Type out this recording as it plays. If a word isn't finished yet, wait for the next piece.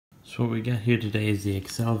So what we got here today is the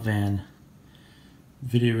Excelvan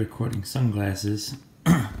video recording sunglasses.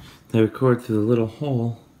 They record through the little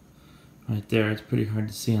hole right there. It's pretty hard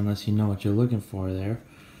to see unless you know what you're looking for there.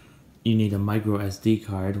 You need a micro SD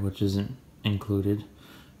card, which isn't included,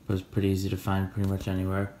 but it's pretty easy to find pretty much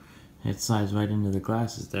anywhere. It slides right into the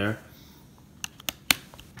glasses there.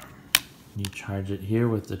 You charge it here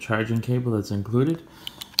with the charging cable that's included,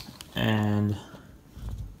 and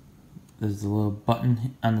there's a little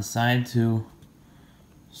button on the side to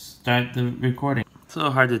start the recording. It's a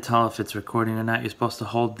little hard to tell if it's recording or not. You're supposed to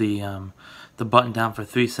hold the button down for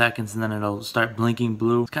 3 seconds and then it'll start blinking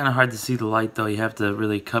blue. It's kind of hard to see the light though. You have to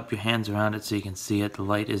really cup your hands around it so you can see it. The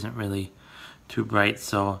light isn't really too bright,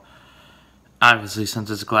 so obviously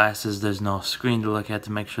since it's glasses there's no screen to look at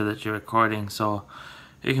to make sure that you're recording, so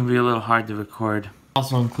it can be a little hard to record.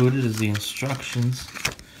 Also included is the instructions.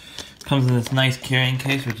 Comes in this nice carrying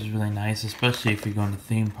case, which is really nice, especially if you're going to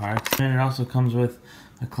theme parks. And it also comes with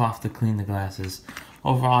a cloth to clean the glasses.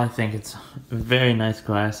 Overall, I think it's very nice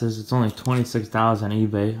glasses. It's only $26 on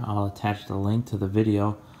eBay. I'll attach the link to the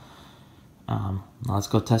video. Let's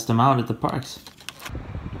go test them out at the parks.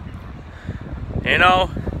 You know,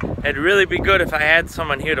 it'd really be good if I had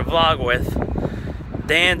someone here to vlog with.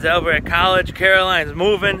 Dan's over at college, Caroline's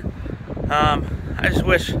moving. I just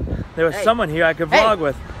wish there was someone here I could vlog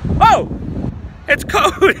with. Oh! It's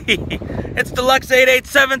Cody! It's Deluxe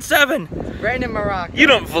 8877! Brandon Morocco. You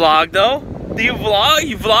don't vlog though. Do you vlog?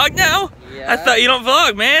 You vlog now? Yeah. I thought you don't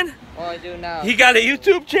vlog, man. Well, I do now. He got a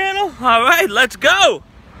YouTube channel? Alright, let's go!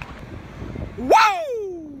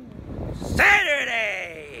 Whoa!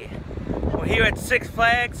 Saturday! We're here at Six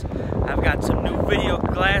Flags. I've got some new video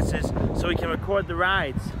glasses so we can record the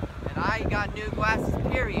rides. And I got new glasses,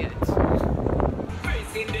 period.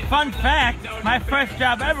 Fun fact, my first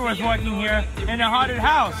job ever was working here in a haunted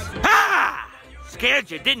house. Ha!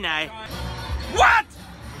 Scared you, didn't I? What?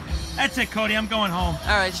 That's it, Cody, I'm going home.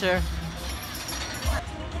 Alright, sure.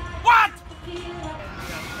 What?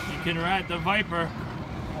 You can ride the Viper,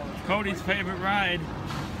 Cody's favorite ride,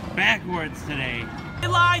 backwards today. They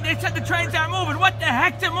lied, they said the trains aren't moving. What the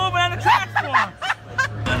heck, they're moving on the tracks for?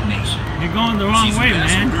 You're going the wrong way,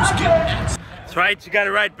 man. That's right, you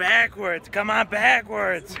gotta ride backwards. Come on,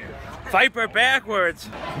 backwards. Viper backwards.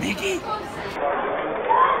 Mickey?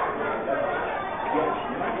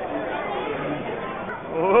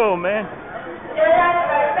 Oh, man.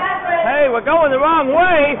 Hey, we're going the wrong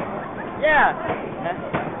way. Yeah.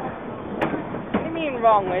 What do you mean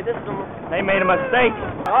wrong way? This is the... They made a mistake.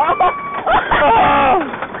 Oh!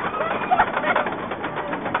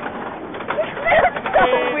 This is so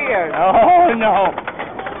weird. Oh, no.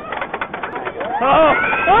 Oh! Oh,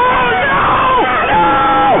 no! No!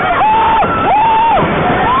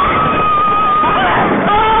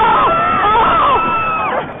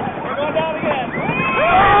 We're going down again.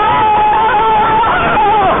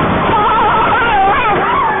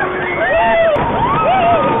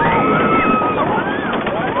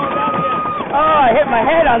 Oh, I hit my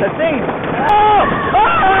head on the thing. Oh!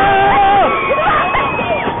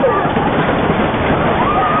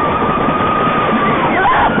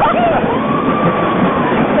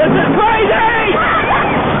 This is crazy!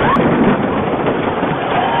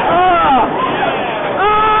 Oh!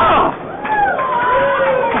 Oh!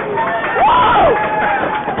 Whoa!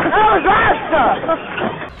 That was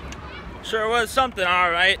awesome! Sure was something,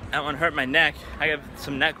 alright. That one hurt my neck. I have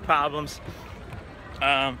some neck problems.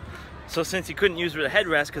 So since you couldn't use the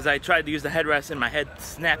headrest, because I tried to use the headrest and my head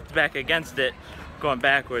snapped back against it, going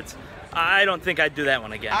backwards, I don't think I'd do that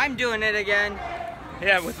one again. I'm doing it again.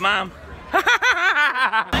 Yeah, with Mom. What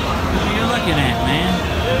are you looking at, man?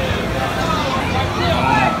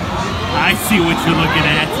 I see what you're looking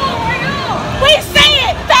at. Please say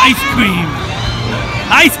it! Ice cream!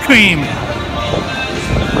 Ice cream!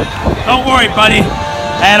 Don't worry, buddy.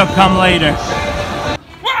 That'll come later.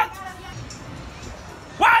 What?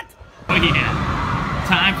 What? Oh yeah.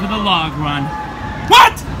 Time for the log run.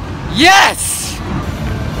 What? Yes!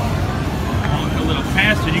 Going a little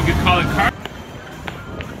faster, you could call it car.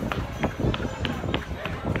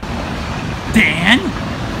 Dan?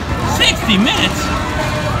 60 minutes?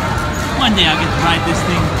 One day I'll get to ride this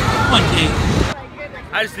thing. One day.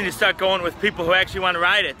 I just need to start going with people who actually want to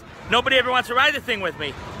ride it. Nobody ever wants to ride the thing with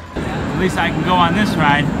me. At least I can go on this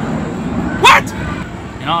ride. What?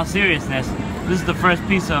 In all seriousness, this is the first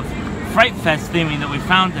piece of Fright Fest theming that we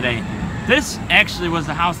found today. This actually was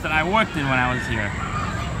the house that I worked in when I was here.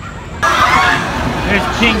 There's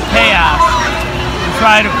King Chaos. This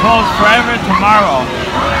ride will close forever tomorrow.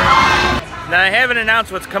 Now I haven't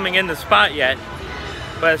announced what's coming in the spot yet,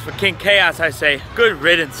 but as for King Chaos, I say, good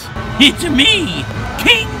riddance. It's me,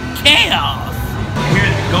 King chaos. Here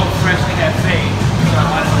at the Go Fresh Cafe, so I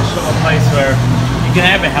wanted to show a place where you can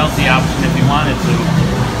have a healthy option if you wanted to.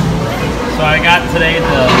 So I got today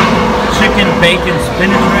the chicken bacon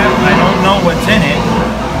spinach wrap. I don't know what's in it.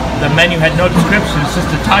 The menu had no description, it's just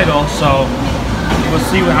a title, so we'll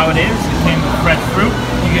see how it is. It came with fresh fruit.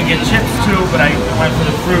 You can get chips too, but I went for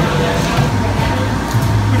the fruit.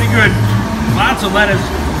 Pretty good. Lots of lettuce.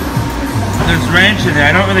 There's ranch in there.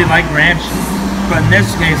 I don't really like ranch, but in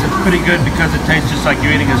this case it's pretty good because it tastes just like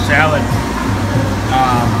you're eating a salad.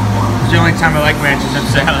 It's the only time I like ranch is in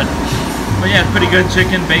salad. But yeah, it's pretty good.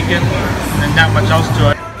 Chicken, bacon, and not much else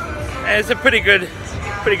to it. And it's a pretty good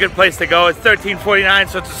place to go. It's $13.49,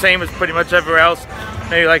 so it's the same as pretty much everywhere else.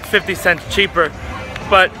 Maybe like 50 cents cheaper.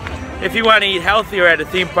 But if you want to eat healthier at a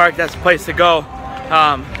theme park, that's the place to go.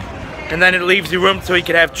 And then it leaves you room so you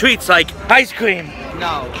can have treats like ice cream.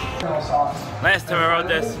 No. Last time I rode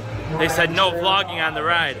this, they said no vlogging on the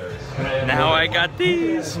ride. Now I got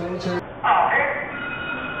these.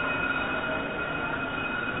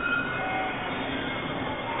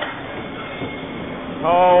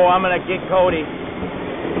 Oh, I'm gonna get Cody.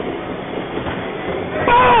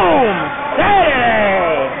 Boom!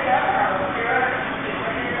 Saturday!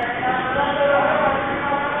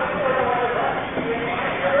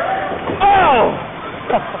 Oh!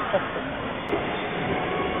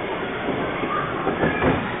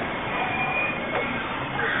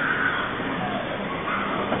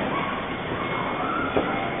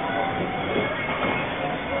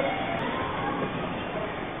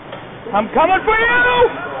 I'm coming for you!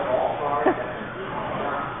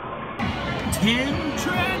 Tim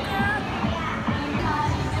Tracker?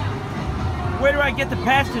 Where do I get the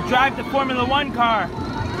pass to drive the Formula One car?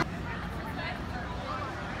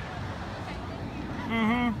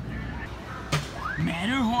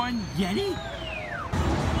 Matterhorn Yeti?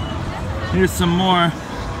 Here's some more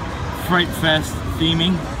Fright Fest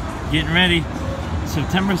theming. Getting ready.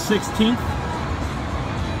 September 16th.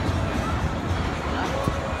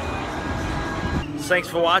 Thanks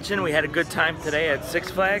for watching. We had a good time today at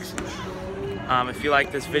Six Flags. If you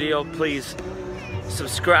like this video, please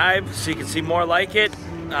subscribe so you can see more like it.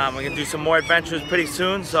 We're gonna do some more adventures pretty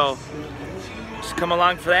soon, so just come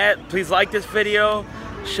along for that. Please like this video,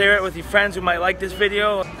 share it with your friends who might like this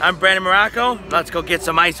video. I'm Brandon Morocco. Let's go get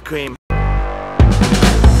some ice cream.